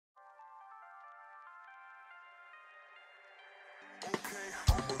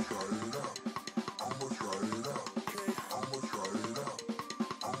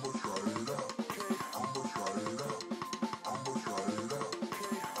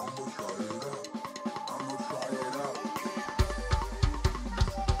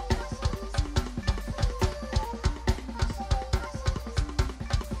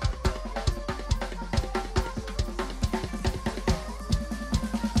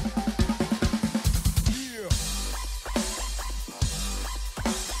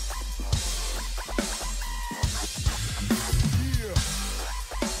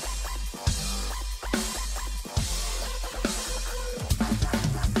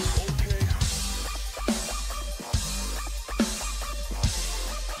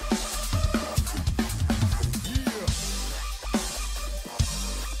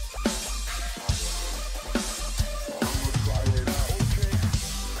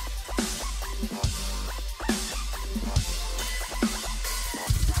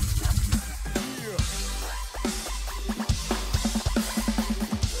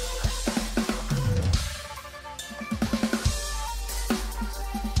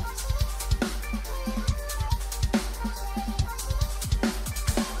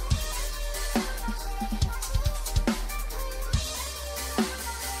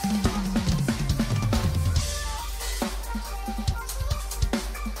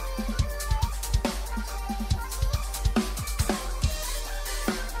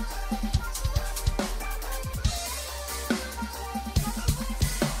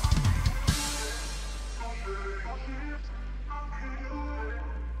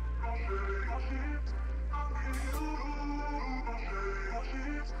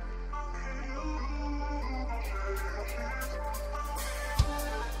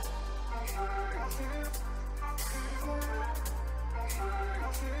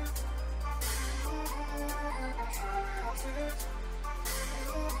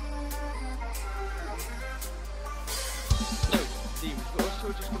Demons, but also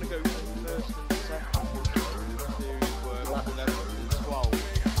we're just going to go first and second to lap 11 and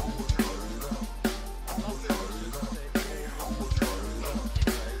 12.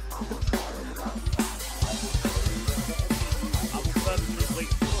 I will perfectly wait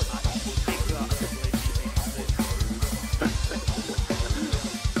for that.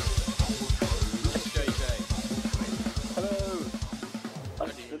 SJJ. Hello!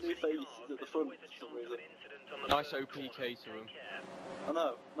 That's the new face at the front for some reason. Nice OPK to him. I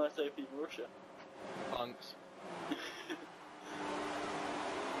know, nice OP for Russia. Thanks.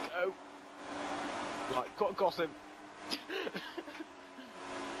 Go! Right, got him.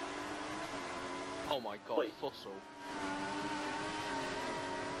 Oh my god, Wait. Fussel.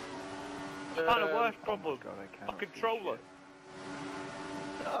 I found a worse problem. God, I A cannot see controller.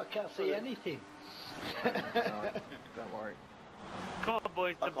 Oh, I can't see anything. shit. No, don't worry. Come on,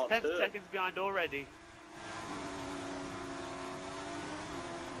 boys. I I'm can't 10 do it. seconds behind already.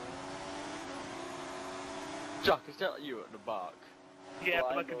 Jack, is that you at the back? Yeah, but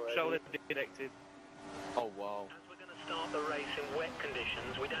my Blind controller already. disconnected. Oh wow. As we're going to start the race in wet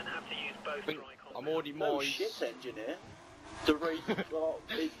conditions, we don't have to use both dry compounds. I'm already No moist. shit, engineer. The race is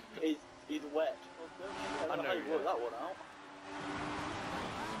wet. I know, how you work yeah. that one out.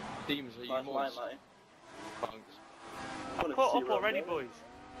 Demons, are you Nice line, moist? mate. Thanks. I wanna Caught see up where I'm already, going. boys.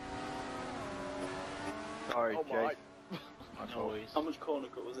 Sorry, Oh Jay. my. My fault. How much corner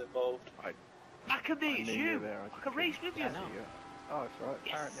cut was involved? Macamee, it's knew you! there, I just can race with you. couldn't see you. Oh, that's right.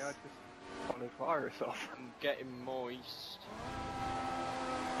 Yes. Apparently I just followed virus off. I'm getting moist.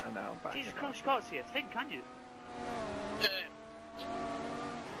 And now I'm back. Jesus in Christ, you that. can't see a thing, can you?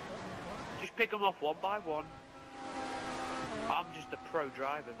 Just pick them off one by one. I'm just a pro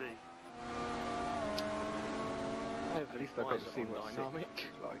driver, me. At least I got to see what dynamic. six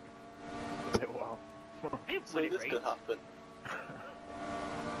is like. For a little while. I ain't So bloody this race. could happen.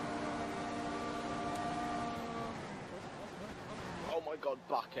 Oh my god,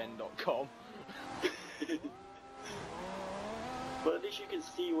 backend.com. But at least you can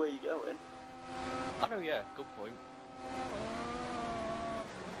see where you're going. I know, yeah, good point.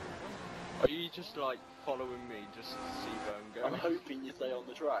 Are you just like following me just to see where I'm I'm going? hoping you stay on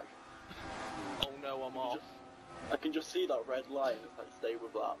the track. Oh no, I'm off. I can just see that red line if I stay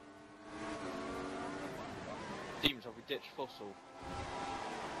with that. Demons, have we ditched Fussel?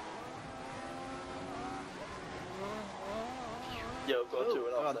 Yeah, I've got Oh,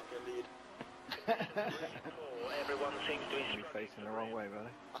 2.5 God. second lead. Everyone seems to be You're facing the wrong way, buddy.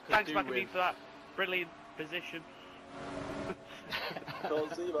 I could Thanks, do Macamee, with- for that brilliant position.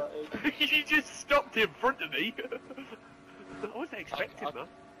 Can't see that. You just stopped in front of me. I wasn't expecting I- that.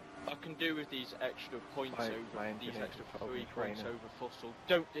 I can do with these extra points My over these engineer extra just told 3 me points training. over Fussel.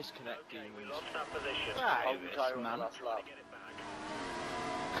 Don't disconnect, Okay, we demons. lost that position. Ah, I'll retire on the man. last lap. Get it back.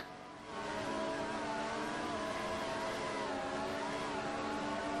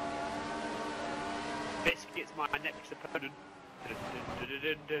 Biscuit's my next opponent.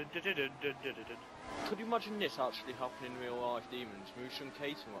 Could you imagine this actually happening in real life, demons? Motion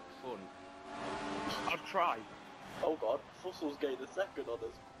catering like fun. I'd try. Oh god, Fussel's gained a second on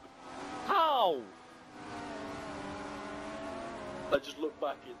us. How? I just look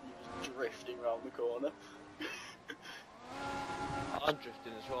back and you're just drifting around the corner. I'm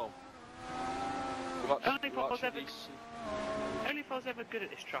drifting as well. We've actually, Only if I was actually ever- Only if I was ever good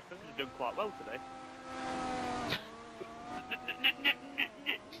at this track, I could have done quite well today.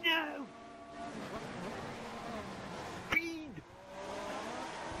 No! Speed!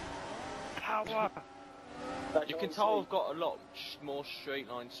 Power! Back You on can tell speed. I've got a lot more straight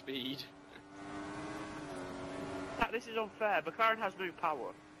line speed. This is unfair. McLaren has no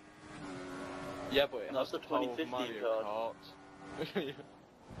power. Yeah, but it That's has the the power of 2015 Mario Kart.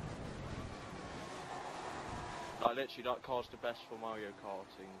 Like literally, that car's the best for Mario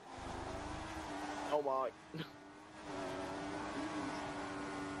Karting. Oh my!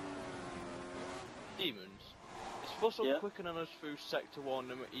 Demons. Is Fussel Yeah? quicker than us through Sector 1,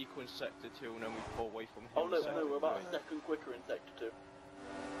 then we're equal in Sector 2, and then we pull away from him? Oh in no, Sector no, we're about 3? a second quicker in Sector 2.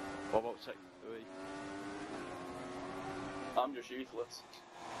 What about Sector 3? I'm just useless.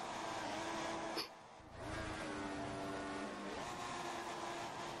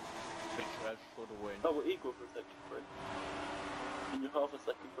 Pitch red for the win. Oh, we're equal for Sector 3. And you're half a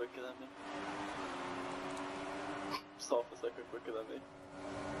second quicker than me. Just half a second quicker than me. I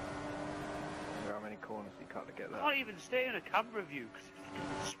wonder how many corners you cut to get I that. can't even stay in a camera view because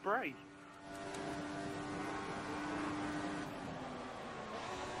it's spray.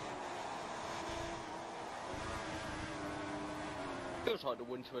 Feels like the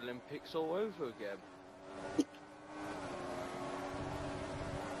Winter Olympics all over again.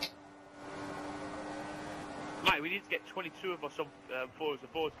 Mate, we need to get 22 of us on Forza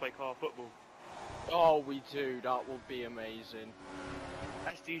 4 to play car football. Oh, we do. That would be amazing.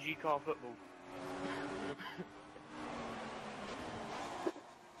 SDG car football.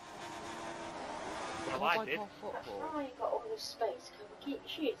 Well, I did. That's why you got all this space. Can we keep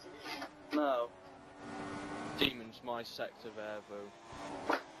shooting it? No. Demon's my sector there, though.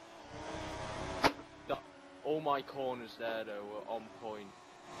 All my corners there, though, were on point.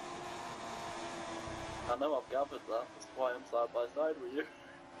 I know, I've gathered that. That's why I'm side by side with you.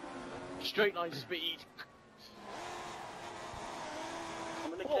 Straight line speed.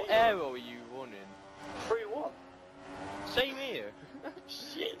 I'm in a What K-Line. aero are you running? 3-1. Same here.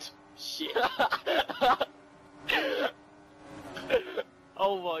 Shit. Shit.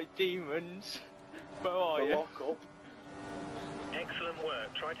 Oh my demons. Where are you? Lock up. Excellent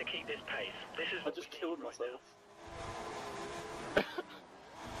work. Try to keep this pace. This is I what just we killed need right myself.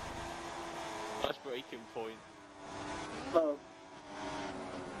 That's breaking point. No.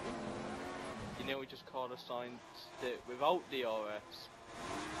 You know we just can't assign it without DRS.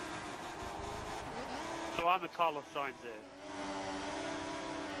 So I'm the Carlos Sainz here.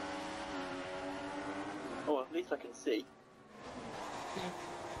 Oh, at least I can see.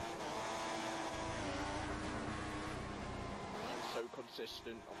 I'm so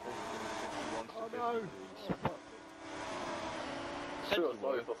consistent. Oh no! I feel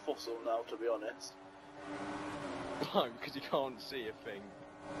sorry for Fussell now, to be honest. No, because you can't see a thing.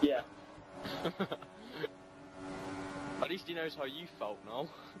 Yeah. At least he knows how you felt now.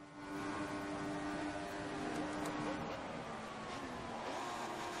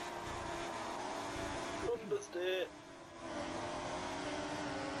 Understand.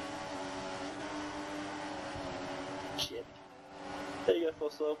 Shit. There you go,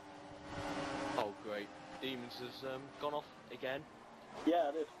 Fussell. Oh great. Demons has gone off again. Yeah,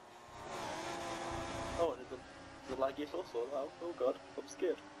 I did. Oh, and it's a laggy Fussell now. Oh god, I'm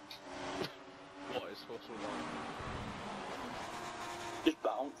scared. What is Hustle like? Just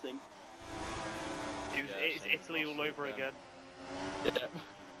bouncing. It's Italy all over again. Yeah.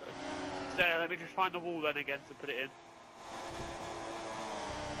 So let me just find the wall then again to put it in.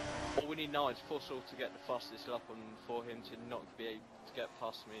 All we need now is Fussell to get the fastest lap and for him to not be able to get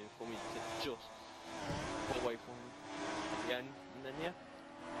past me and for me to just pull away from the end and then yeah.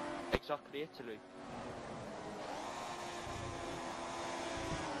 Exactly Italy.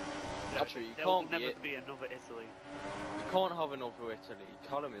 Actually, you There will can't never be another Italy. You can't have another Italy.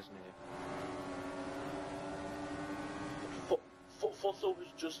 Callum isn't here. Fussell was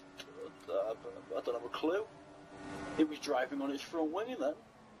just, I don't have a clue. He was driving on his front wing then.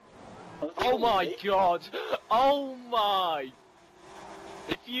 Oh my god! Oh my!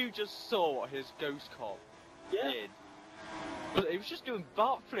 If you just saw what his ghost cop did. But he was just doing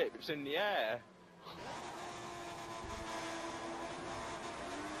backflips in the air.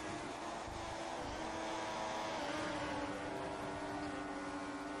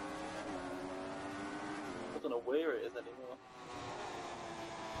 I don't know where it is anymore.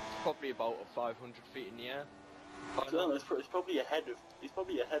 Probably about 500 feet in the air. No, it's probably ahead of. He's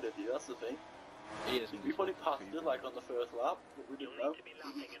probably ahead of you. That's the thing. He isn't. We probably passed it like on the first lap, but we didn't know.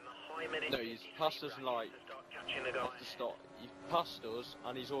 No, he's passed us like off the start. He passed us,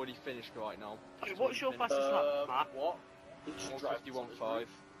 and he's already finished right now. Okay, what's your fastest lap, Matt? What? He just drives 151.5. 151.5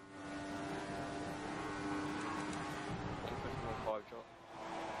 drop.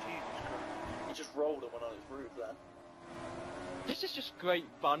 Jesus Christ. He just rolled and went on his roof then. This is just great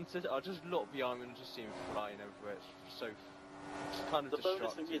banter. I just look behind me and just see him flying over it. It's so. It's kind of The bonus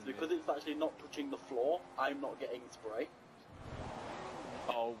distracting thing is, me. because it's actually not touching the floor, I'm not getting spray.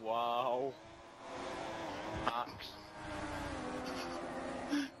 Oh wow. Axe.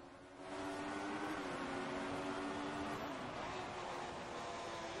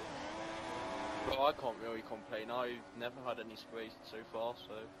 Well, I can't really complain. I've never had any sprays so far,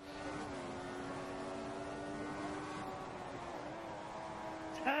 so.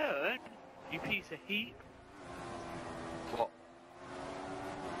 Turn, you piece of heat. What?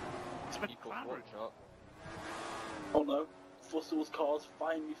 It's You got what McLaren. shot? Oh no. Fussell's car's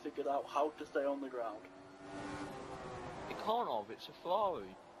finally figured out how to stay on the ground. It can't have, it's a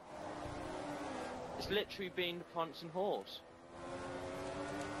Ferrari. It's literally being the prancing horse.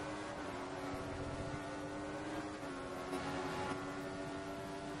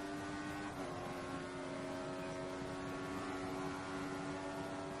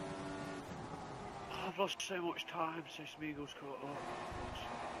 I've lost so much time since Smeagol's caught up.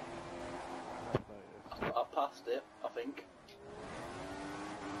 I passed it, I think.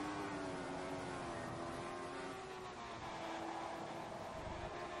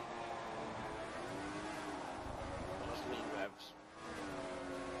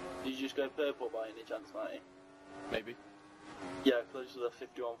 Did you just go purple by any chance, Matty? Maybe. Yeah, close to the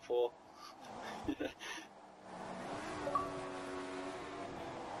 51-4.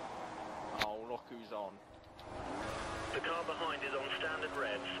 Oh, look who's on. The car behind is on standard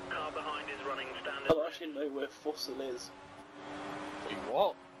reds. Car behind is running I standard. don't actually know where Fossil is. Wait,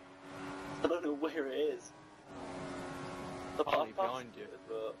 what? I don't know where it is. Partly behind you.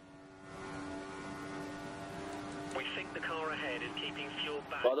 But We think the car ahead is keeping fuel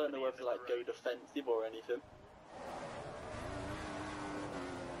back. I don't know whether to like go defensive or anything.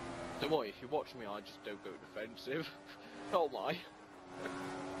 Don't worry, if you watch me, I just don't go defensive. Oh my.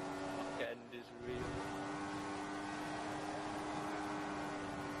 End is real.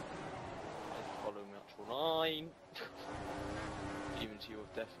 Let's follow the actual line. Even you have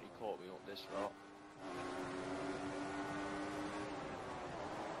definitely caught me up this route.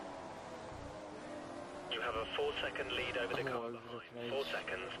 You have a 4-second lead over the Oh, car over the behind. place. 4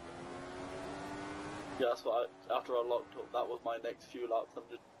 seconds. Yeah, that's what after I locked up, that was my next few laps. I'm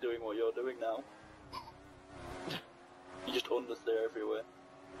just doing what you're doing now. You just understeer everywhere.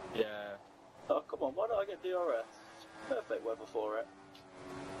 Yeah. Oh, come on, why don't I get DRS? Perfect weather for it.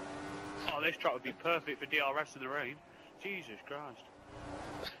 Oh, this track would be perfect for DRS in the rain. Jesus Christ.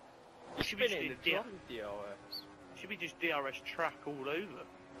 It should be Spinning just the DRS. DRS. Should be just DRS track all over.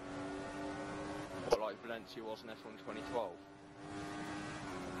 What, like Valencia was in F1 2012?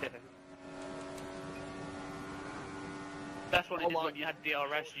 That's what it Oh is my- when you had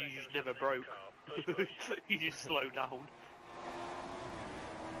DRS, you just never broke. You just slow down.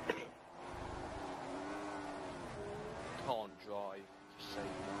 Can't drive to save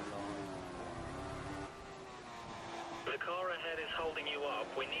my life. The car ahead is holding you up.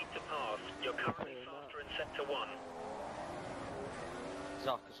 We need to pass. You're currently faster in sector 1.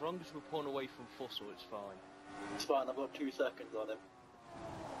 Zach, as long as we're pulling away from Fussell, it's fine. It's fine, I've got 2 seconds on him.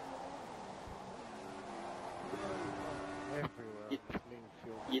 Everywhere. Clean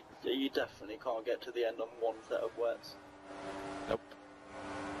fuel. You definitely can't get to the end on one set of wets. Nope.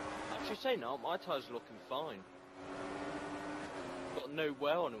 Actually, say no, my tyres are looking fine. Got no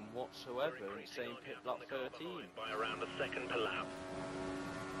wear on them whatsoever, and same pit lap 13. By around a second per lap.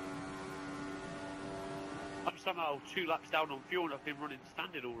 I'm somehow 2 laps down on fuel and I've been running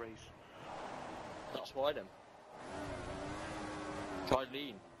standard all race. That's why then. Try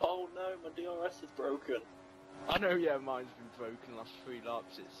lean. Oh no, my DRS is broken. I know, yeah, mine's been broken last 3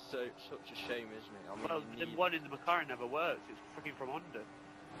 laps. It's such a shame, isn't it? I mean, Well, you the need- one in the McLaren never works. It's freaking from Honda.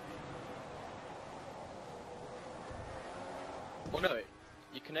 Well, no,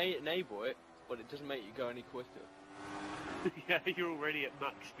 you can enable it, but it doesn't make you go any quicker. Yeah, you're already at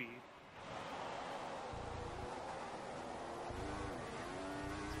max speed.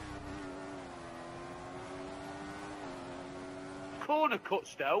 Corner cut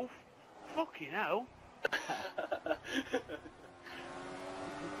stealth? Fucking hell.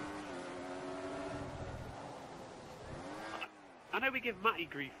 I know we give Matty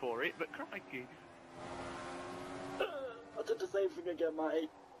grief for it, but crikey. I did the same thing again, Matty.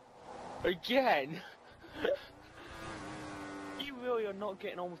 Again? You really are not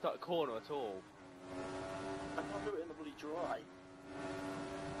getting on with that corner at all. I can't do it in the bloody dry.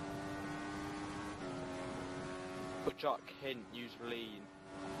 But Jack, hint, use lean.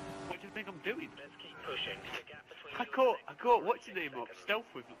 What do you think I'm doing? Let's keep pushing. The gap between you and I caught what's your name up? Stealth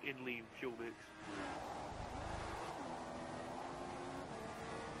with in lean fuel mix.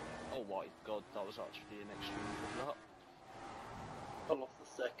 Oh my god, that was actually an extreme good lap. I lost a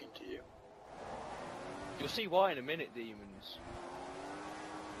second to you. You'll see why in a minute, demons.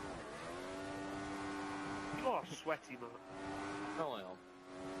 You are sweaty, man. No, I am.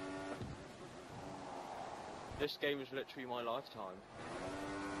 This game is literally my lifetime.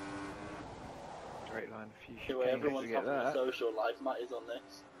 Straight line, a few Anyway, chicanes to everyone's get having a that. social life. Matty's on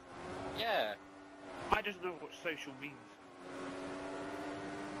this. Yeah. I just know what social means.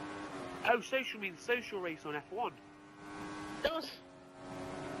 Oh, social means social race on F1. Does.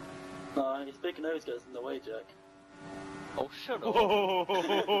 No, his big nose gets in the way, Jack. Oh, shut up. Oh.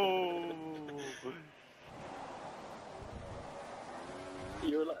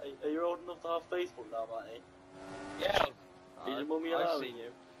 Are you old enough to have Facebook now, Matty? Yeah. Is your mummy I've allowing seen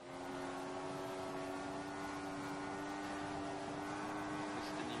you?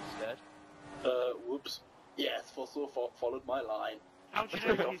 Mr. Newstead. Whoops. Yes, Fossil followed my line. How do you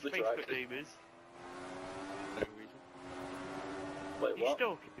know what Off his the Facebook track. name is? No reason. Wait, You what?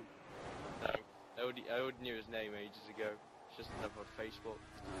 stalking him? No. I already knew his name ages ago. It's just never on Facebook.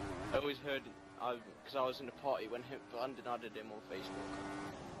 I always heard it, because I was in a party when Brandon added him on Facebook.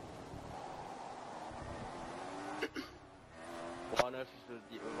 What on earth is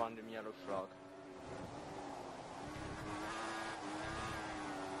the random yellow flag?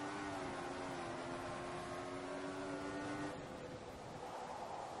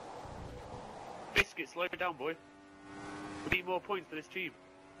 Biscuit, slow it down, boy. We need more points for this team.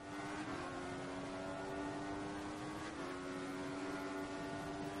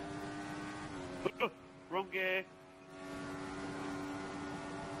 Wrong gear.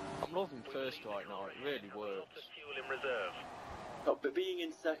 I'm loving first right now, it really works. Fuel in reserve. No, but being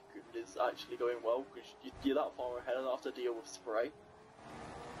in second is actually going well because you're that far ahead and have to deal with spray.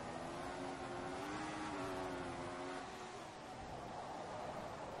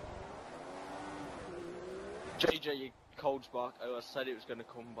 JJ Cold's back. Oh, I said it was going to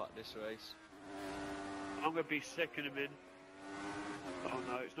come back this race. I'm going to be second him in. Oh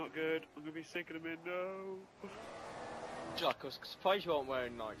no, it's not good. I'm going to be second him in, no. Jack, I was surprised you aren't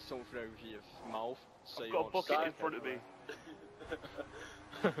wearing like something over your mouth. So I've got a bucket in front of me.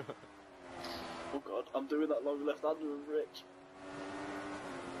 Oh god, I'm doing that long left-hander with Rich.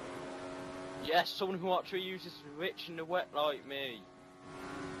 Yes, someone who actually uses rich in the wet like me.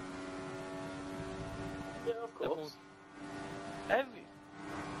 Yeah, of course. Every...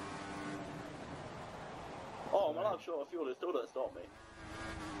 Oh, man, I'm short of fuel, it still don't stop me.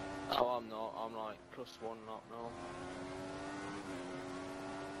 Oh, I'm not. I'm like +1 not now.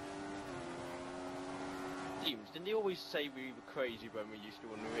 Teams, didn't they always say we were crazy when we used to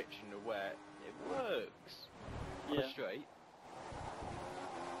run the rich and the wet? It works. Yeah. Straight.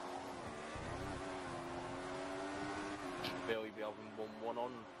 Should barely be having 1-1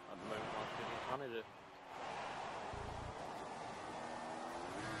 on at the moment like I did in Canada.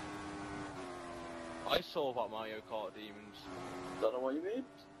 I saw about Mario Kart Demons. Don't know what you mean.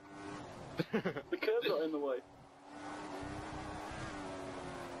 The curve got in the way.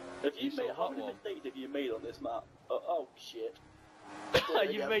 Have you You made, saw how that many one? mistakes have you made on this map? Oh shit.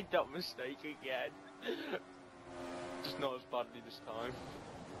 You made that mistake again. Just not as badly this time.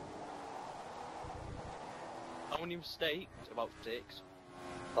 How many mistakes? About 6.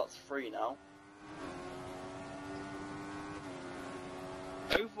 That's 3 now.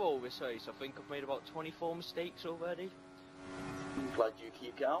 Overall this race, I think I've made about 24 mistakes already. I'm glad you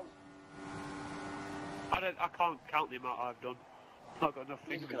keep count. I can't count the amount I've done. I've got enough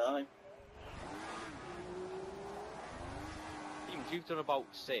Neither fingers. can I. Teams, you've done about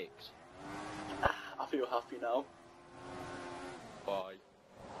 6. I feel happy now. Bye.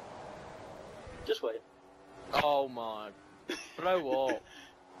 Just wait. Oh my. Blow up.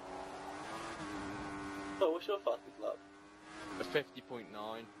 Oh, what's your fastest lap? A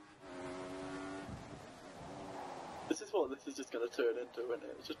 50.9. This is what this is just going to turn into, isn't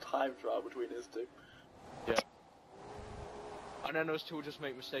it? It's just time trial between us two. Yeah. And then us two will just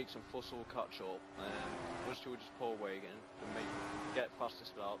make mistakes and Fuss will catch up. And us two will just pull away again and get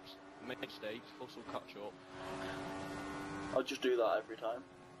fastest laps. Make mistakes, Fuss will catch up. I'll just do that every time.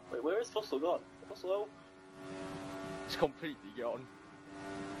 Wait, where is Fussell gone? Fussell? It's completely gone.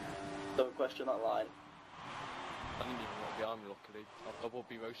 Don't question that line. I didn't even look behind me, luckily. I will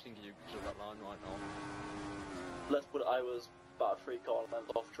be roasting you because of that line right now. Let's put it, I was about 3 corner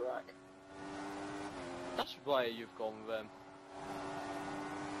lengths off track. That's why you've gone with them.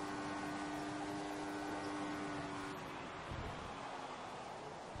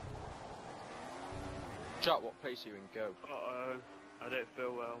 Jack, what pace are you in? Go. Uh-oh, I don't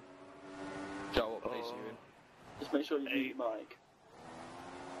feel well. Jack, what pace are you in? Just make sure you mute your mic.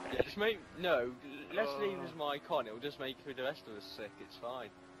 Yeah, just make... No, let's leave his mic on, it'll just make the rest of us sick, it's fine.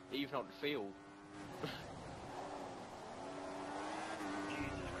 Even on the field.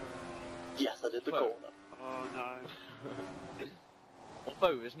 Jesus Christ. Yes, I did the Whoa. corner. Oh no.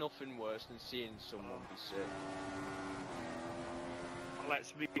 Although there's nothing worse than seeing someone be sick. I'll let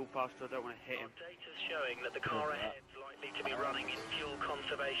Smeagol past, I don't want to hit Our him. data's showing that the car ahead's likely to be running in fuel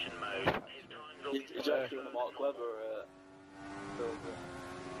conservation mode. His times will be It's actually on the Mark Webber film.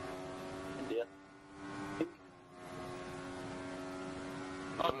 India.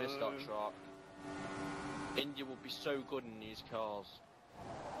 I missed that track. India will be so good in these cars.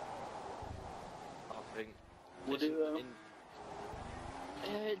 I think. Would it though?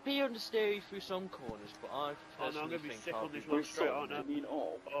 It'd be understeery through some corners, but I Oh no, I'm personally going to be think sick I'll on this be one straight, aren't I? I mean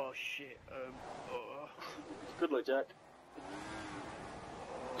all. Oh shit, oh. Good luck, Jack.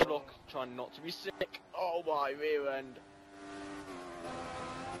 Good luck trying not to be sick. Oh my rear end.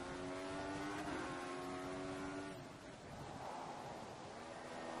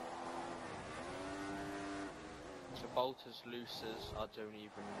 It's about as loose as I don't even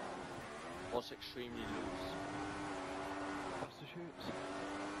know. Was extremely loose. What's the shoots?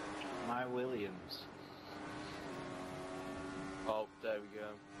 My Williams. we go.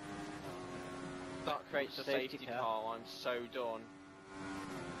 That creates a Safety safety car. car. I'm so done.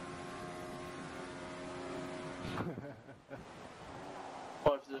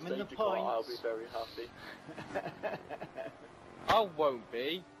 If there's I'm a in the safety car, I'll be points. very happy. I won't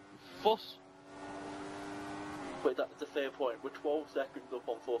be. Fuss. Wait, that's a fair point. We're 12 seconds up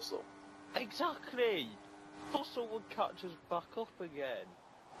on Fussell. Exactly. Fussell would catch us back up again.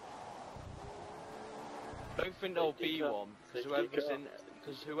 Don't think there'll Safety be car. one because Safety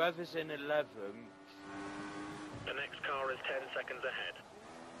car. whoever's in 11. The next car is 10 seconds ahead.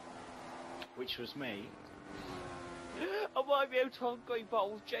 Which was me. I might be able to have a great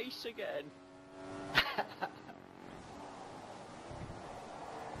battle with Jace again.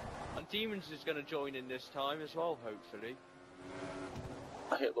 And Demons is going to join in this time as well, hopefully.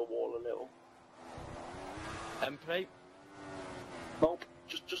 I hit the wall a little. Template. Nope,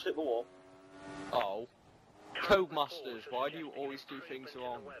 just hit the wall. Oh. Codemasters, why do you always do things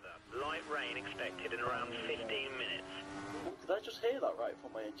wrong? Light rain expected in around 15 minutes. Did I just hear that right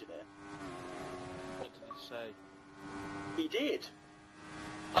from my engineer? What did he say? He did!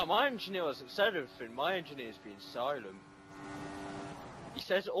 Oh, my engineer hasn't said anything. My engineer's been silent. He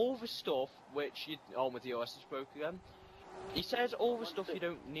says all the stuff which you... Oh, with the OS spoke again. He says all the stuff you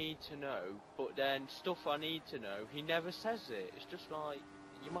don't need to know, but then stuff I need to know, he never says it. It's just like,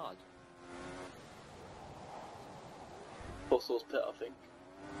 you're mad. Fussell's pit, I think.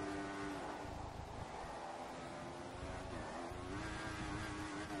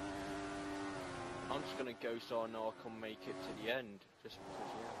 I'm just gonna go so I know I can make it to the end, just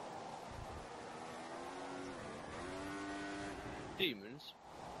because, yeah. Demons?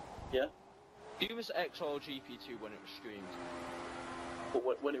 Yeah? Demons XR GP2 when it was streamed.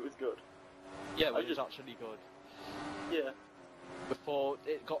 But when it was good. Yeah, when I it was just- actually good. Yeah. Before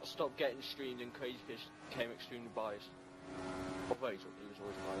it got stopped getting streamed and Crazy Fish became extremely biased. Although he was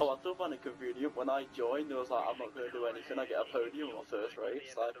always biased. Oh, I still find it convenient. When I joined, it was like, I'm not going to do anything. I get a podium on my first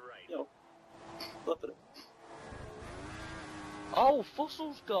race. Like, you know, flipping it. Oh,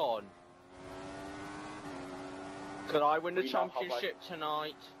 Fussel's gone! Could I win the We now have, championship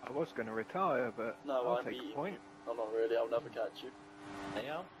tonight? I was going to retire, but No, I'll I'm take beating a point. I'm not really. I'll never catch you.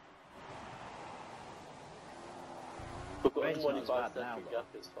 Yeah. We've got a Race's not as 25 bad now, second though. gap.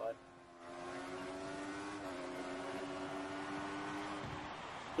 It's fine.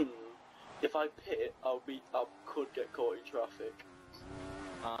 If I pit, I could get caught in traffic.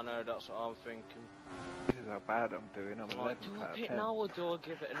 I know, that's what I'm thinking. This is how bad I'm doing. I'm Like, 11 do I out of pit 10. now or do I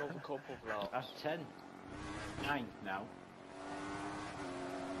give it another couple of laps? That's 10. 9 now.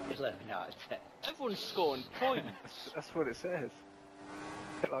 11 out of 10. Everyone's scoring points. That's what it says.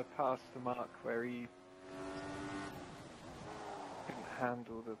 Until I passed the mark where he couldn't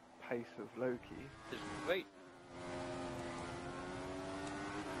handle the pace of Loki. It's great.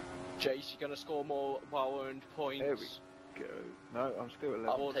 Jace, you're gonna score more well-earned points. There we go. No, I'm still at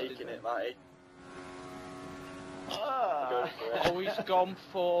 11. I'm taking it, matey. Ah, Go for it. oh, he's gone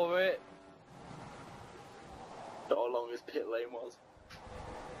for it. Not how long his pit lane was.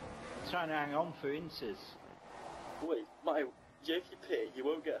 Trying to hang on for inches. Wait, matey, yeah, if you pit, you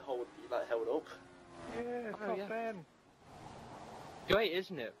won't get held up. Yeah, Oh, not yeah. Ben. Great,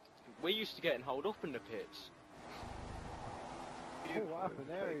 isn't it? We're used to getting held up in the pits. Oh, what happened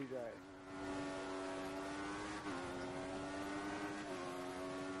there, EJ?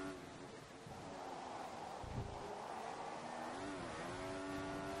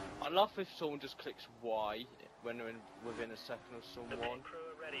 I love if someone just clicks Y when they're within a second of The someone. pit crew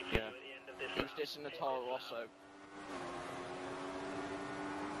are ready for Yeah. you at the end of this Who's round. dissing the Toro Rosso?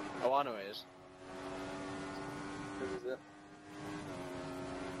 Oh, I know it is. Who is it?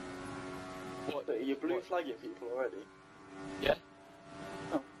 What? But you're blue What? flagging people already. Yeah.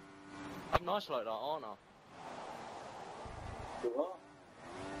 Oh. I'm nice like that, aren't I? You are.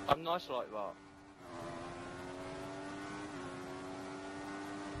 I'm nice like that.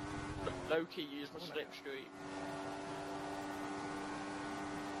 Loki used my slipstream.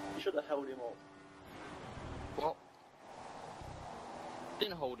 You should have held him up. What?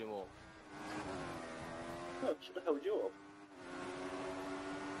 Didn't hold him up. No, you should have held you up.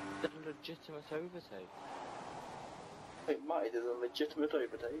 Did a legitimate overtake. Wait, matey, there's a legitimate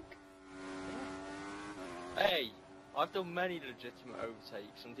overtake. Hey, I've done many legitimate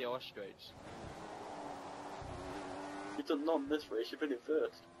overtakes on the ice straights. You've done none this race, you've been in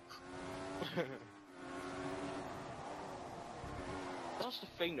first. That's the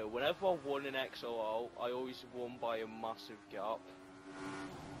thing though, whenever I won in XOL, I always won by a massive gap.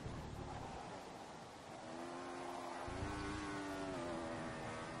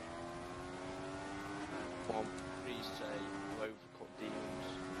 Come on, please say you overcut Demons.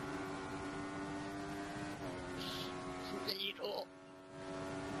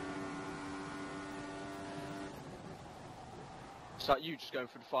 Is that you just going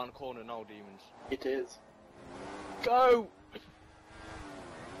for the final corner now, Demons? It is. Go!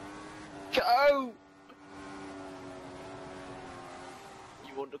 Go!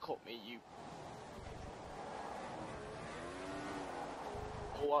 You undercut me, you...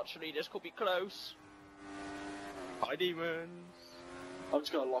 Oh, actually, this could be close. Hi, Demons. I'm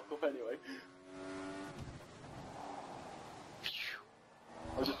just gonna lock up anyway.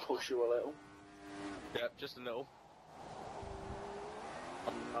 I'll just push you a little. Yep, just a little.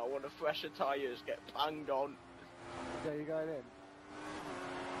 And now when the fresher tyres get banged on. Yeah, you going in?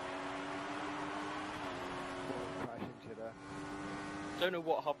 Crash into there. Don't know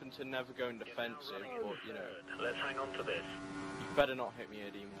what happened to never going defensive, but you know. Let's hang on to this. You better not hit me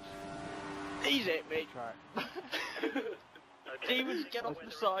here, Demons. He's hit me! Track. Okay. Demons, get off the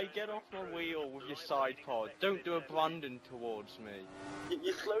side, get off my wheel with your side pod. Don't do a Brandon towards me.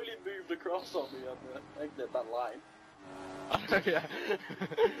 You slowly moved across on me on the exit that line. Yeah.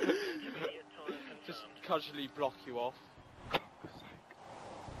 Just casually block you off.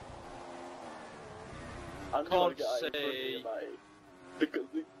 I'm Can't trying to get out in front of say- you, mate. Because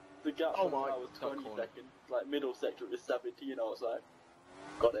the gap Oh from when my I was God, 20 corner. seconds, like middle sector is 17 or so.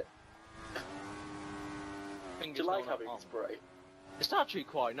 Got it. Do Fingers you like not having on. spray? It's actually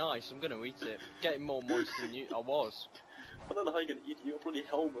quite nice, I'm gonna eat it. Getting more moist than I was. I don't know how you're gonna eat it, you got a bloody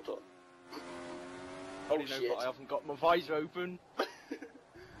helmet on. I already know, shit. but I haven't got my visor open.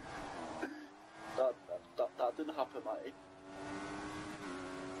 That didn't happen, mate.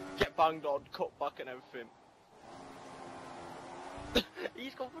 Get banged on, cut back and everything.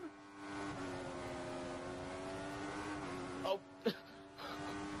 He's got one. Oh.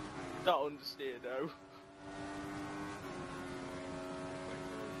 That understeer though.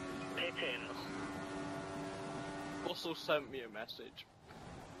 Pit in. Russell sent me a message.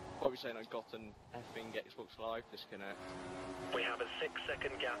 Probably saying I got an effing Xbox Live disconnect. We have a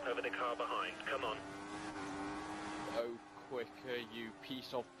 6-second gap over the car behind. Come on. Oh, quicker, you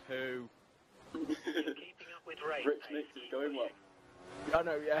piece of poo. Keeping up with race. Rich Mix is going well. I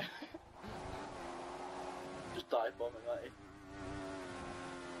know, yeah. Just dive bombing, mate.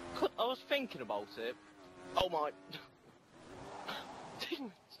 I was thinking about it. Oh my. Damn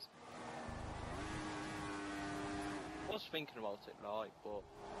it. I was thinking about it, like, but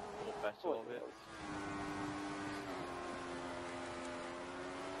thought better of it.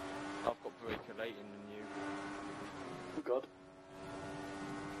 I've got breaker later than you. Oh god.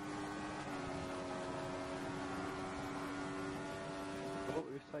 Oh,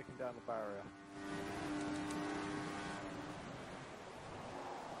 we've taken down the barrier.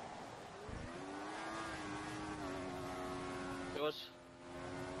 It was.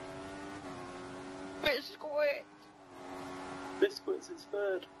 Biscuit! Biscuits is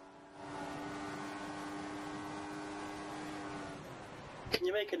third. Can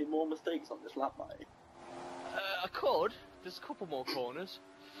you make any more mistakes on this lap, mate? I could. There's a couple more corners.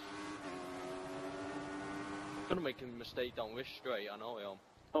 Gonna make a mistake down this straight, I know I am.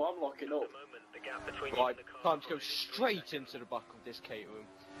 Oh, I'm locking At up. the moment, the gap between you Right, and the car time to go behind is 3 straight seconds. into the back of this catering.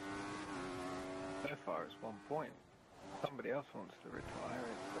 So far it's 1 point. Somebody else wants to retire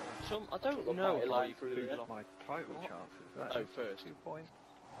it, So I don't Got know my how line you through can lose there. so off. my title What? chances. That Oh, is first. 2 points.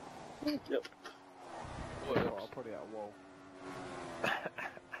 Yep. Oh, Works. I'll put it at a wall.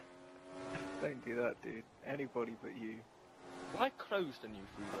 Don't do that, dude. Anybody but you. Why closed and you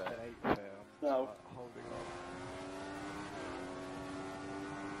through An there? 8 fail. No. Holding on.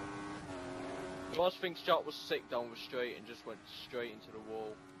 I was thinking Jack was sick down the straight and just went straight into the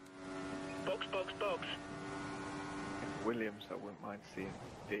wall. Box, box, box. Williams, I wouldn't mind seeing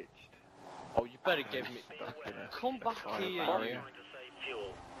ditched. Oh, you better give me. Be aware. Come back Fire here, barrier. you. Trying to save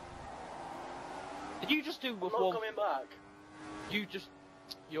fuel. Did you just do I'm with not one? coming back. You just.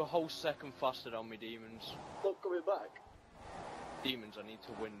 You're a whole second faster than me, Demons. Not coming back. Demons, I need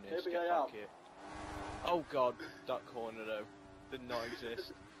to win this. Maybe Get I back am. here. Oh god, that corner though. Did not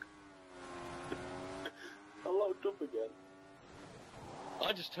exist. I locked up again.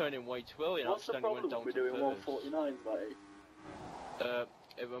 I just turned in way too early and What's the accidentally problem went with down me to doing thirds. 149s, mate?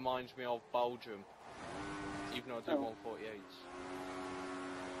 It reminds me of Belgium. Even though I do Oh. 148s.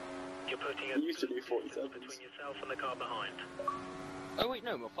 You're putting a You used to do good distance 47s. between yourself and the car behind. Oh wait,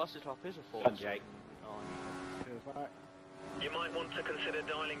 no, my fastest lap is a 40. Jake. Feels like You might want to consider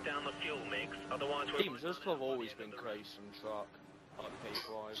dialing down the fuel mix, otherwise we're... Teams, those have always been crazy on track. Like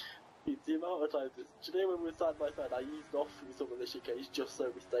pace-wise. It's the amount of times, do you know when we were side by side, I eased off through some of the chicanes just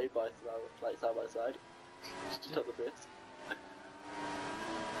so we stayed by side by side. Just at the bit.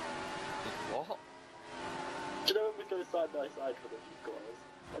 What? Do you know when we go side by side for the few corners?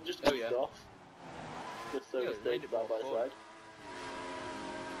 I just Oh, eased yeah. off. Just so Yeah, we it made stayed it side more by fun. side.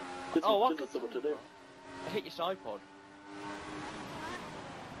 Oh, what? There's something to do. I hit your side pod.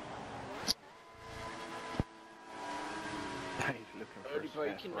 He's looking for Early a spare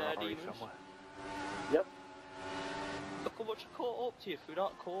braking there, Ferrari Demons. somewhere. Yep. Look how much I caught up to you through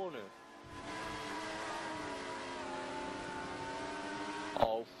that corner.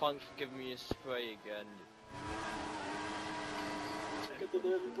 Oh, thanks for giving me a spray again. Look at the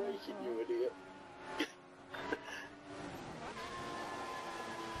early braking, you idiot.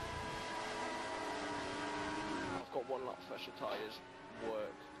 I've got one lap fresher tyres.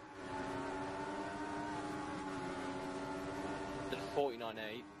 Work. Did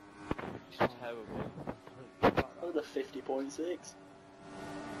 49.8. It's terrible. Oh, the 50.6.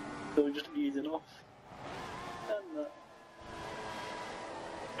 So we're just easing off. And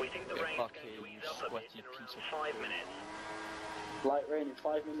We think the Get rain's back going here, to you ease up a bit sweaty in piece around of 5 minutes. light rain in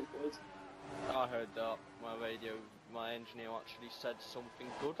 5 minutes, boys. I heard that. My radio, my engineer actually said something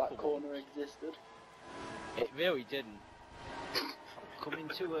good That for corner once. existed. It really didn't. Coming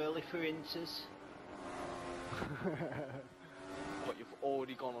too early for inters. But you've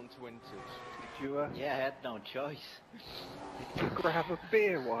already gone on to Winters. Did you, Yeah, I had no choice. did you grab a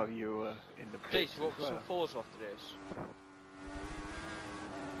beer while you were in the pits Jace, what as were some well? fours after this?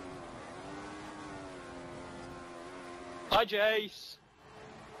 Hi, Jace!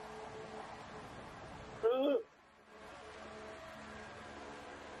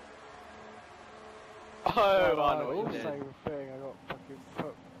 Oh, I know what you did. Same thing, I got fucking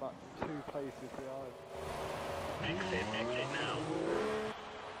put back 2 places behind. Exit now.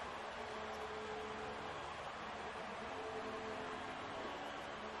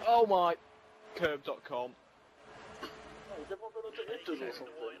 Oh my! Curb.com. Oh, is everyone going to inters or The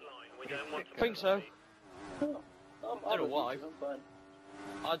something? white line. We don't want to Think so. Oh, I don't know why. I'm fine.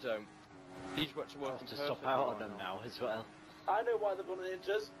 I don't. These works are I'll working have to stop perfectly out of right them now as well. I know why they've gone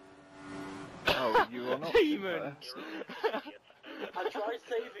inters. Oh, you were not Demons! I tried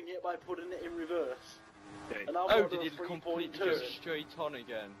saving it by putting it in reverse. Okay. And I'm Oh, on did a you 3-point completely turn. go straight on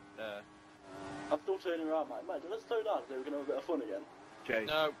again? There. I'm still turning around, mate. Let's slow down so we can have a bit of fun again. Jay,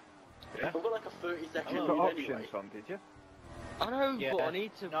 No. I've got like a 30-second you lead put anyway. options on, did you? I know, Yeah. but I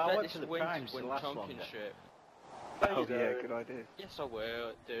need to No, I bet went this for the win primes, to win the last one, but- championship. Oh you yeah, don't. good idea. Yes, I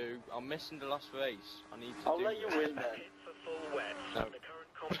will do. I'm missing the last race. I need to I'll do let you that. win then. hit for full wet. No. The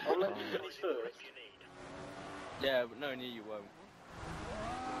current I'll let compound you finish first. you need. Yeah, but no, you won't.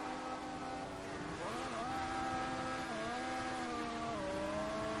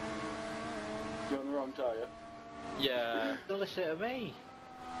 You're on the wrong tyre. Yeah. Don't listen to me.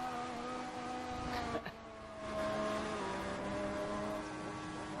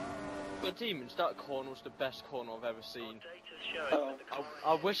 But Demons, that corner was the best corner I've ever seen. Data's showing that the car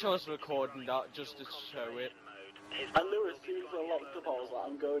I wish I was recording that just to show it. mode is I knew as soon as I locked up, I was like,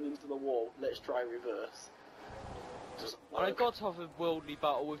 I'm going into the wall. Let's try reverse. Doesn't And I work. got to have a worldly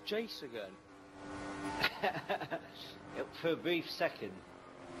battle with Jace again. For a brief second.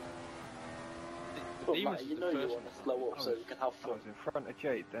 The But Demons mate, was you the know you first want to one. slow up so we can have I fun. was in front of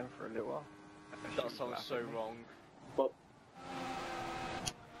Jade then for a little while. That sounds so wrong. But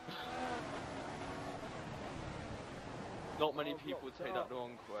Not many people would take that the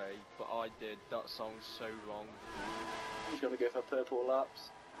wrong way, but I did. That sounds so wrong. I'm just gonna go for purple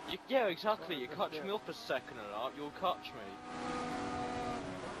laps. Yeah, exactly. You catch me up a second and that, you'll catch me.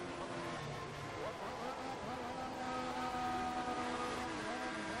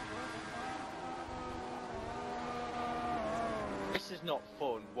 This is not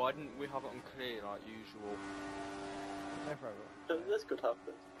fun. Why didn't we have it on clear like usual? Never ever. So this could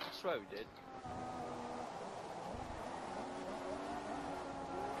happen. I swear we did.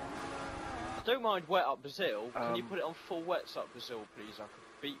 I don't mind wet up Brazil. Can you put it on full wets up Brazil, please? I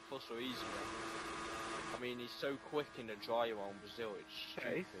could beat Fusser easily. I mean, he's so quick in the dry on Brazil, it's Chase,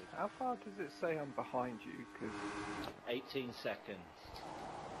 stupid. how far does it say I'm behind you? Because 18 seconds.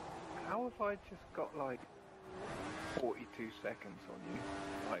 how have I just got like 42 seconds on you?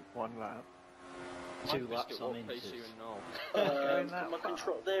 Like one lap? My 2 laps biscuit on won't pace inters. you and all. Going that My far?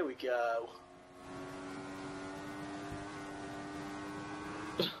 control. There we go.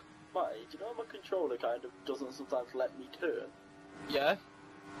 Mate, do you know my controller kind of doesn't sometimes let me turn? Yeah?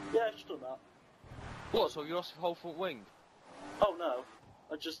 Yeah, I've just done that. What, so you lost your whole front wing? Oh no,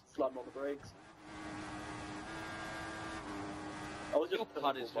 I just slammed on the brakes. I was just Your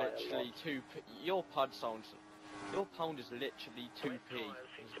pad is purple by a literally lot. 2p. Your pad sounds. Your pound is literally 2p.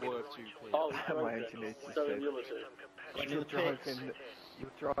 It's worth 2p. Oh, My broken. engineer just So said, in the other two. In you're the pits.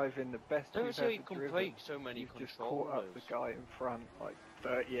 driving the best Don't you've say ever you can driven. break so many You've just caught up controllers. the guy in front like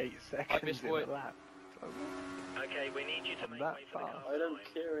 38 seconds missed in what- a lap. Okay, we need you to I'm make that way for the fast. car. I don't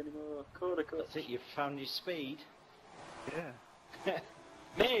care anymore. Corner cut. That's it, you've found your speed. Yeah.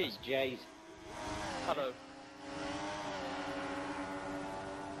 Me! That's Jade. Hello.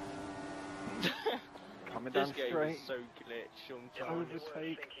 Coming This down game straight. is so glitch sometimes.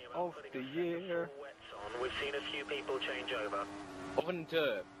 Overtake of the year. We've seen a few people change over. Other than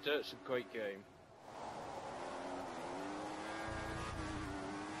Dirt, Dirt's a great game.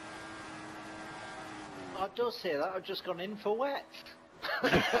 I do say that, I've just gone in for wet.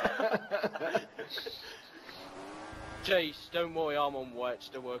 Jace, don't worry, I'm on wets,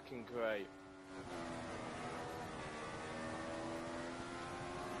 they're working great.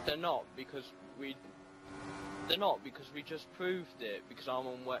 They're not because we just proved it, because I'm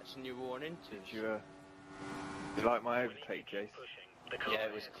on wets and you were on inters. You like my overtake, Jace? Yeah,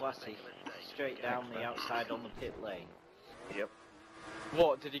 it was classy. Straight down the outside on the pit lane. Yep.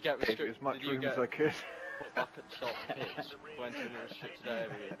 What, did he get Gave you restricted? as much Did you room get as I could. put back at the top pits, went in a restricted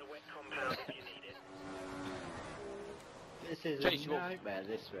area? This is Jace, a you want- nightmare,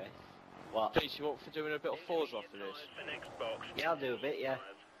 this race. What? Jace, you want for doing a bit of Forza after this? Yeah, I'll do a bit, yeah.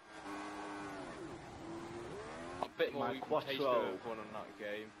 A bit more My we can quattro. taste everyone on that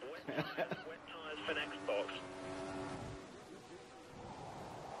game.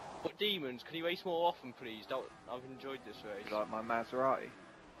 But Demons, can you race more often please? I've enjoyed this race. You like my Maserati?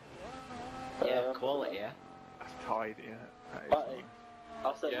 Yeah, quality, yeah. That's tidy, isn't it? That is Matty, nice.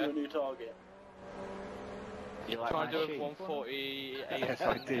 I'll set Yeah. you a new target. You like Try my and do a sheep? 140. Yes,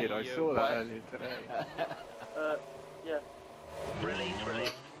 I did. I saw that earlier today. Yeah.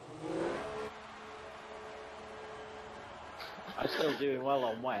 Release. I'm still doing well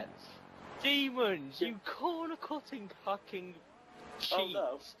on wets. Demons, you corner cutting hacking cheats. Oh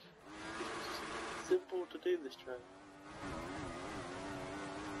no. Simple to do this train.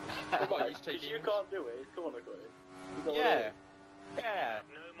 What, you say Because you Demons? can't do it, it's corner cutting. You know what I Yeah. mean? Yeah.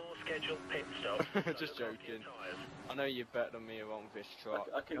 No more scheduled pit stops. Just joking. I know you're better than me along this track.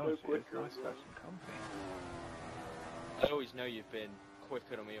 I can Oh, go shit, quicker nice as well. fashion company. I always know you've been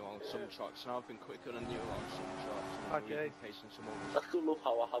quicker than me along some tracks, and I've been quicker than you along some tracks. And Hi, I've been Jay. pacing some I others. still love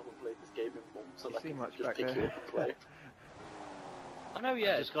how I haven't played this game in months and You I see can much just back pick there? it up and play. I know,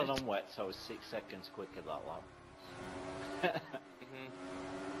 yeah. I've just gone on wet, so I was 6 seconds quicker that lap.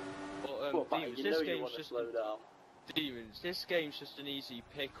 But Well, Matty, Demons, you this know you game's want to just slow down. Demons. This game's just an easy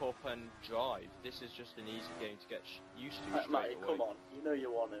pick up and drive. This is just an easy game to get used to straight Matty, away. come on, you know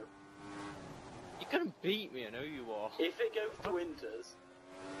you want to. You're gonna beat me, I know you are. If it goes to Winters,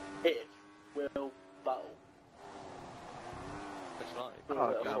 we'll battle. It's like, Oh, Oh,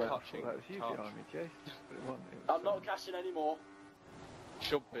 yeah, damn it. I touching thought that was you touch. behind me, Jace. But it wasn't. It was I'm not someone. cashing anymore.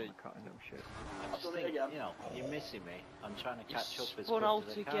 Should be. I'm cutting them shit. I I've just done it think, again. you know, you're missing me. I'm trying to catch up as Spun quick out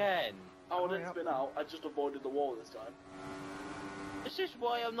as I can. again. Oh, I Hurry didn't up. spin out, I just avoided the wall this time. This is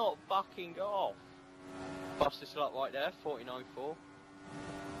why I'm not backing off. Fastest lap right there, 49.4.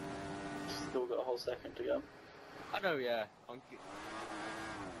 Still got a whole second to go. I know, yeah.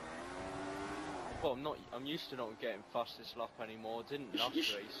 Well, I'm used to not getting fastest lap anymore. Didn't last You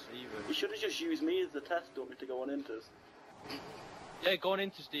race either. You should have just used me as the test dummy to go on Inters. Yeah, going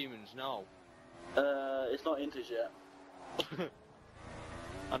into Demons now. It's not Inters yet.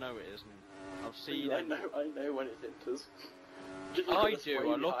 I know it isn't. I've seen I it. know when it's Inters. Just look I at the do. spray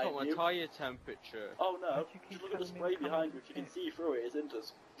I look at behind my you. tyre temperature. Oh no, Why do you keep just look at the telling me spray to come behind into you. If you can pit? see through it, it's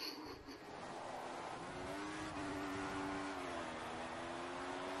Inters.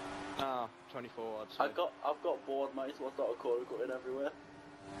 Ah, 24 I'd say. I've got bored, mate, so I started corner cutting everywhere.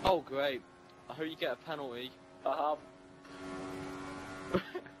 Oh, great. I hope you get a penalty. I have.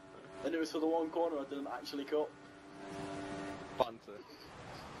 And it was for the one corner I didn't actually cut. Banter.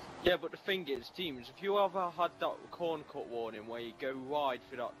 Yeah, but the thing is, teams, if you ever had that corner cut warning where you go wide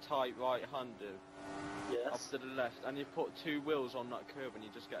for that tight right-hander Yes. up to the left, and you put two wheels on that curve and you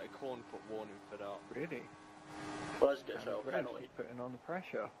just get a corner cut warning for that. Really? Well, I just get And felt the ref's penalty. putting on the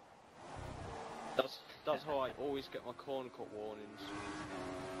pressure. That's how I always get my corner cut warnings.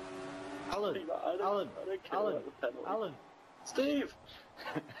 Alan, Steve, I don't care Alan, about the penalty. Alan. Steve!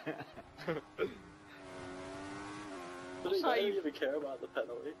 What's I that don't even- even care about the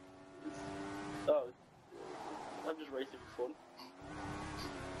penalty. Oh, I'm just racing for fun.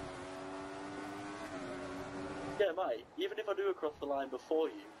 Yeah, mate, even if I do cross the line before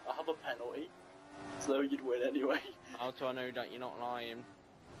you, I have a penalty, so you'd win anyway. How do I know that you're not lying?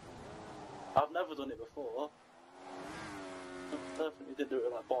 I've never done it before. I definitely did do it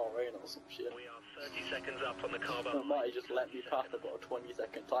in like Bahrain or some shit. We are 30 seconds up on the car. I might have just let me pass about a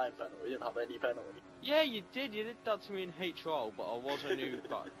 20-second time penalty. Didn't have any penalty. Yeah, you did that to me in HRL, but I was a noob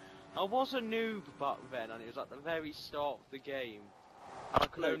back. I was a noob back then, and it was at the very start of the game. And I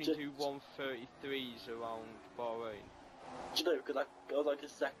could only do 133s around Bahrain. Do you know, because I was like a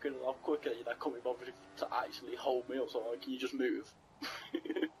second off quicker, and I couldn't be bothered to actually hold me up, so I'm like, can you just move?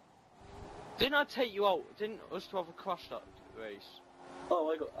 Didn't I take you out? Didn't us two have a crash that race?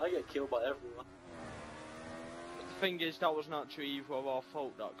 Oh, I get killed by everyone. But the thing is, that wasn't actually either of our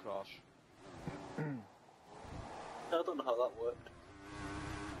fault, that crash. I don't know how that worked.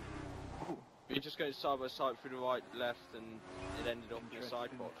 We just going side by side through the right, left, and it ended up in the side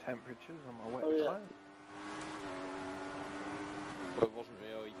box. Temperatures on my wet Oh, yeah. tire. Well, it wasn't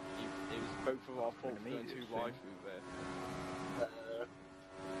really. It was both of our fault for going too wide through there.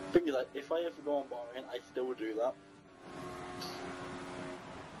 Thing is, like, if I ever go on Bahrain, I still would do that.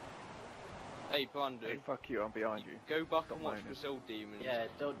 Hey, Brandon. Hey, fuck you, I'm behind you. Go back Got and watch minus. Brazil Demons. Yeah,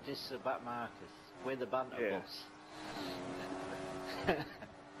 don't diss the back Marcus. We're the banter Yeah. boss.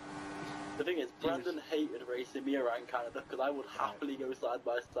 The thing is, Brandon hated racing me around Canada because I would happily go side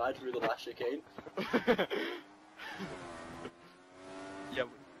by side through the last chicane. Yeah.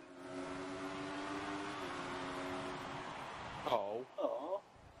 Oh. Oh,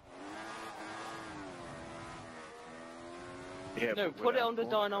 Yeah, No, but put it without on the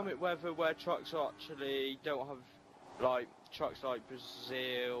qualifying. dynamic weather where trucks are actually don't have like trucks like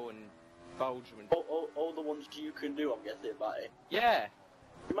Brazil and Belgium and all the ones you can do, I'm guessing, Matty. yeah.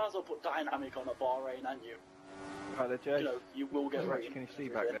 You might as well put dynamic on a Bahrain, and you. Right there, Jay. You know, you will get How much rated. can you see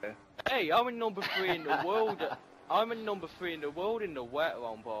back there? Hey, I'm in number 3 in the world. I'm in number 3 in the world in the wet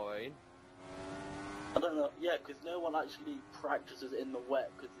around Bahrain. I don't know, yeah, because no one actually practices in the wet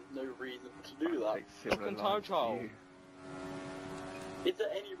because there's no reason to do that. Take similar Fucking time lines to trial. you. Is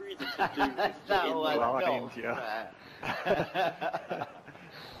there any reason to do this That in was the wet? Blind, not yeah. fair.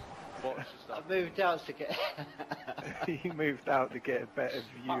 Watch I that. moved out to get... He moved out to get a better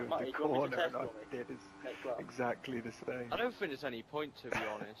view of Matty, the do you want me to corner, and test I for me? did Next lap. exactly the same. I don't think there's any point to be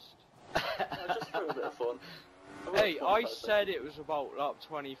honest. Just for a bit of fun. I've got Hey, 25 I seconds. said it was about lap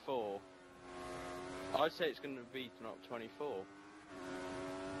 24. I'd say it's going to be lap 24.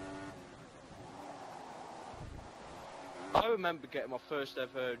 I remember getting my first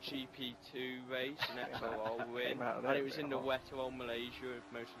ever GP2 race, an XRL win, Came out of and there it was a bit in the hot. wet around Malaysia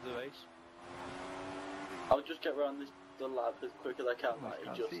most of the race. I'll just get around the lab as quick as I can, I Matty,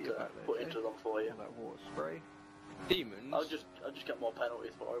 can't just see you to back there, put Jay. into them for you. All that water spray. Demons? I'll just get more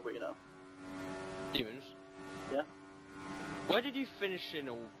penalties for it, but you know. Demons? Yeah. Where did you finish in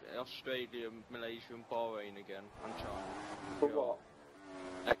Australia, Malaysia and Bahrain again? And China? For what?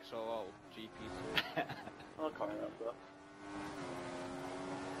 XRL, GP2. I can't remember.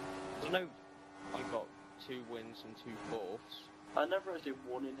 I know I got 2 wins and 2 fourths. I never actually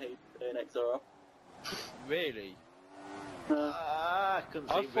won in XRL. Really? I couldn't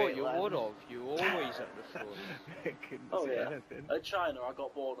see I thought brake you line. would have. You were always at the front. Couldn't Oh see yeah. anything. At China, I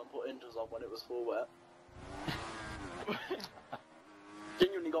got bored and put inters on when it was full wet.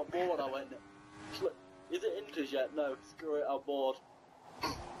 Genuinely got bored. I went, "Look, is it inters yet? No, screw it. I'm bored.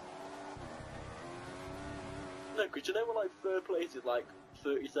 No, because you know when like third place is like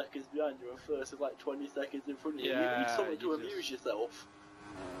 30 seconds behind you and first is like 20 seconds in front of you. You Yeah, need something to you amuse yourself.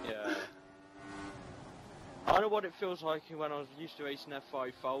 Yeah. I know what it feels like when I was used to racing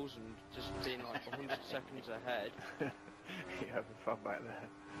F5000, just being like 100 seconds ahead, You're having fun back there.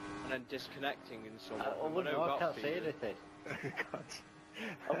 and then disconnecting in some way. I wouldn't know, I can't see anything. God.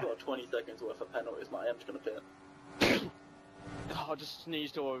 I've got 20 seconds worth of penalties, mate. I'm just gonna pit. Oh, I just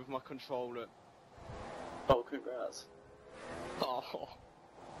sneezed all over my controller. Oh, congrats. Oh.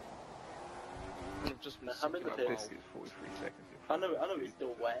 I've just been I'm in sick the of pit. my This mouth. is 43 seconds. I know it's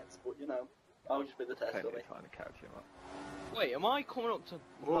still wet, but you know, I'll just be the test Plenty of me. of time to catch him up. Wait, am I coming up to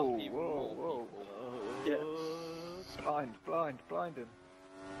Whoa, lap even whoa, more whoa. people? Blind him.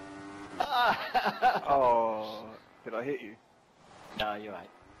 Ah! Oh, did I hit you? No, you're right.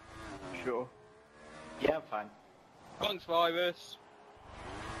 Sure. Yeah, I'm fine. Thanks, Virus.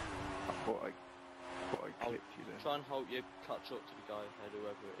 I thought I clipped you there. Try and help you catch up to the guy ahead,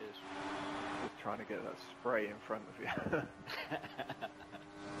 whoever it is. Just trying to get that spray in front of you.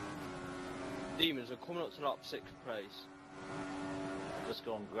 Demons are coming up to lap 6th place. Just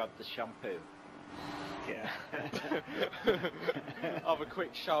go and grab the shampoo. Yeah. Have a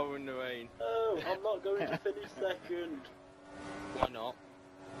quick shower in the rain. Oh, I'm not going to finish second. Why not?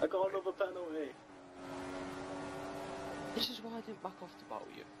 I got another penalty. This is why I didn't back off to battle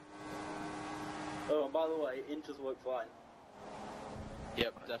you. Oh, and by the way, inters work fine.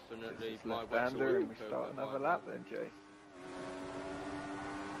 Yep, definitely. This is My left-hander and we website start another lap then, Jay.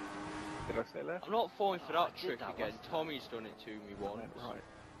 Did I say left? I'm not falling for Oh, I that did trick that again. last time. Tommy's done it to me I once. went right.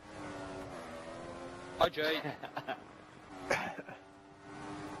 Hi, Jay.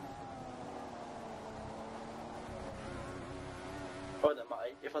 Right then,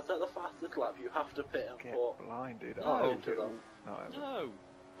 Matty, if I set the fastest lap, you have to pit and Get put. blinded. No. Oh, Into them. no, I haven't. No.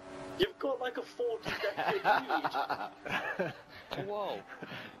 You've got like a 40-second lead. Oh, whoa.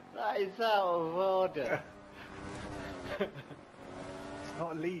 That is out of order. It's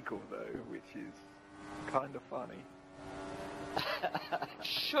not illegal though, which is kind of funny.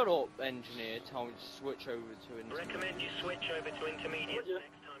 Shut up, engineer. Tell me to switch over to intermediate. Recommend you switch over to intermediate Would you?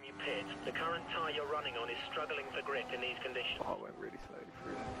 next time you pit. The current tyre you're running on is struggling for grip in these conditions. Oh, I went really slowly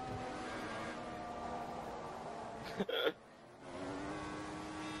through it.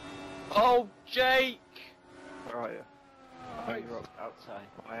 Oh, Jake! Where are you? Oh, you're up. Outside.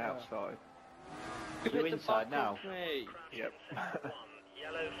 Am I outside? You're Hit the inside back now. of me. Crash Yep. in sector 1.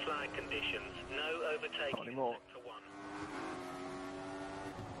 Yellow flag conditions. No overtaking Not in anymore. sector 1.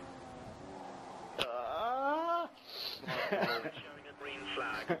 Showing a green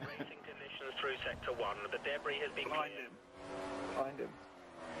flag. Racing conditions through sector 1. The debris has been Behind cleared. him. Behind him.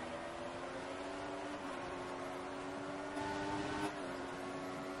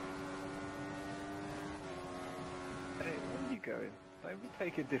 Hey, where are you going? Maybe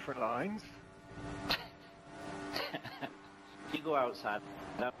taking different lines. You go outside.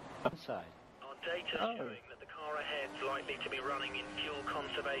 No, outside. Our data Oh. showing that the car ahead's likely to be running in fuel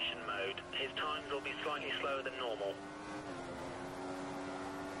conservation mode. His times will be slightly slower than normal.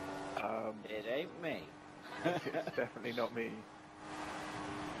 It ain't me. It's definitely not me.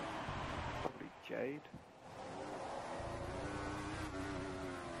 Probably Jade.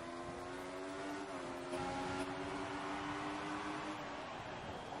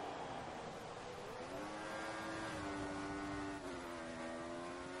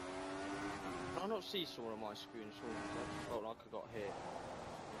 I not see someone on my screen, so I felt like I got hit.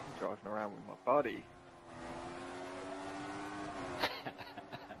 I'm driving around with my buddy.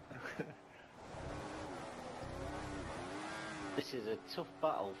 This is a tough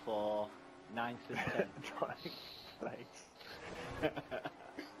battle for 9th and 10th. Driving place.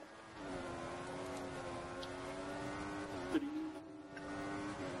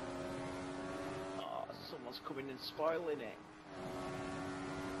 Oh, someone's coming and spoiling it.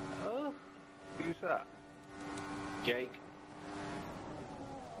 Oh, Who's that? Jake.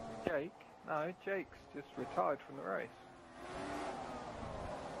 Jake? No, Jake's just retired from the race.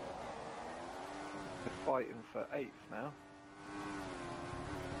 They're fighting for 8th now.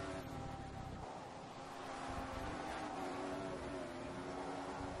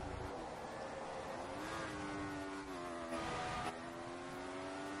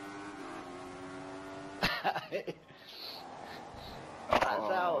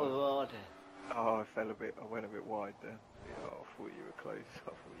 That's out of order. Oh, I fell a bit. I went a bit wide there. Yeah, I thought you were close. I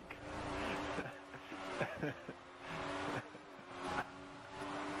thought you.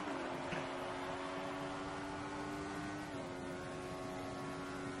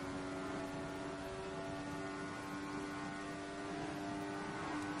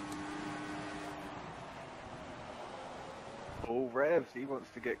 All revs. He wants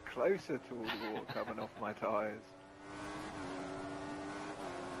to get closer to all the water coming off my tyres.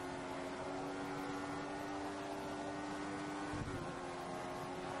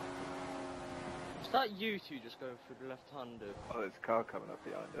 Is that you two just going through the left-hander? Oh, there's a car coming up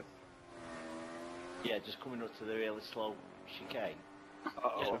behind us. Yeah, just coming up to the really slow chicane.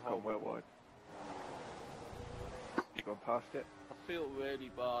 Uh-oh, Yeah. I've gone well wide. You gone past it? I feel really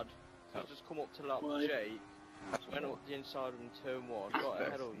bad. So I just come up to lap Why? J, went up the inside of him turn 1, got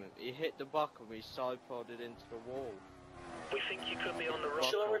ahead of him. He hit the back of me, side-podded into the wall. We think you could be on the rock.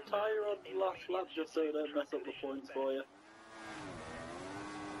 Shall I retire on the last lap just so I don't mess up the points for you?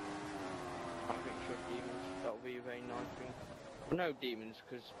 I think for demons, that'll be a very nice thing. Well, no demons,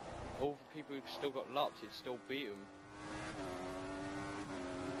 because all the people who've still got laps, it'd still beat them.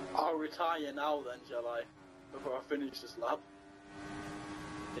 I'll retire now then, shall I? Before I finish this lap.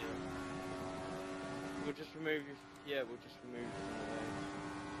 Yeah. We'll just remove you. Yeah, we'll just remove you from the way.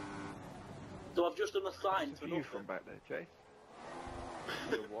 So I've just done a sign What's for the view nothing. from back there, Chase?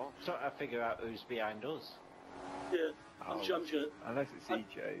 Wonder what? Trying to figure out who's behind us. Yeah, Oh, I'm sure. unless it's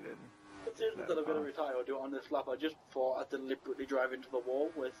EJ, then... As soon as I said I'm going to retire or do it on this lap, I just thought I'd deliberately drive into the wall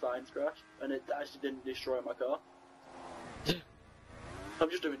where signs crash, and it actually didn't destroy my car. I'm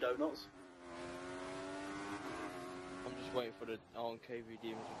just doing donuts. I'm just waiting for the RKV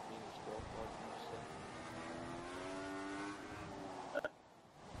demons and Phoenix to drop.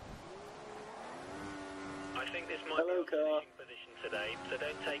 I think this might Hello, be our car. finishing position today, so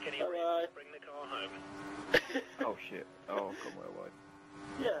don't take any Bye-bye. risks. Bring the car home. Oh shit. Oh, I've gone well wide.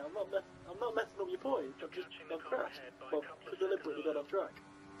 Yeah, I'm I'm not messing up your point. I've crashed. Well, deliberately gone off track.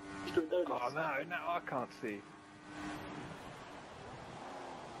 Just doing donuts. Oh no, I can't see.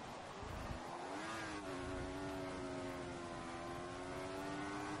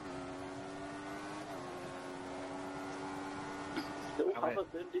 Still Am I-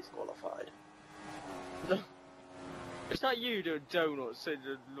 haven't been disqualified. Is that you doing donuts in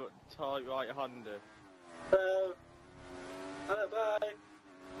the tight right-hander? Bye.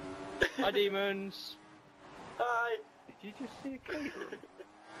 Hi, demons. Hi. Did you just see a cable?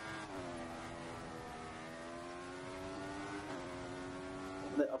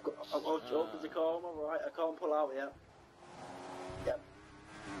 I'll there's a car on my right. I can't pull out yet. Yep.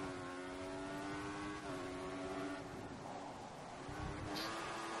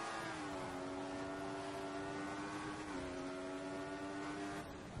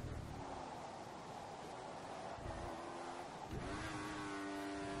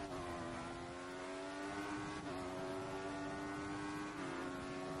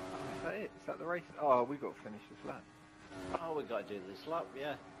 Is that it? Is that the race? Oh, we got to finish this lap. Oh, we got to do this lap,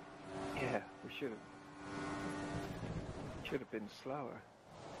 yeah. Yeah, we should have. Should have been slower.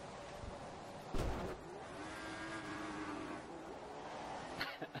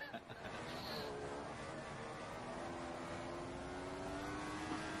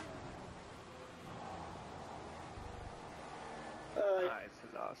 It's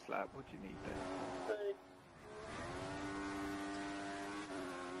the last lap. What do you need then? Hey.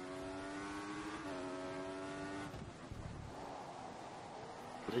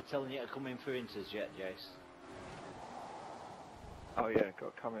 Are they telling you to come in for inters yet, Jace? Oh yeah,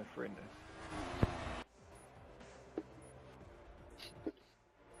 got to come in for Indus.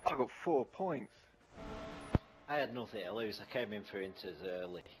 I got 4 points. I had nothing to lose. I came in for inters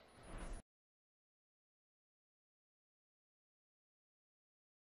early.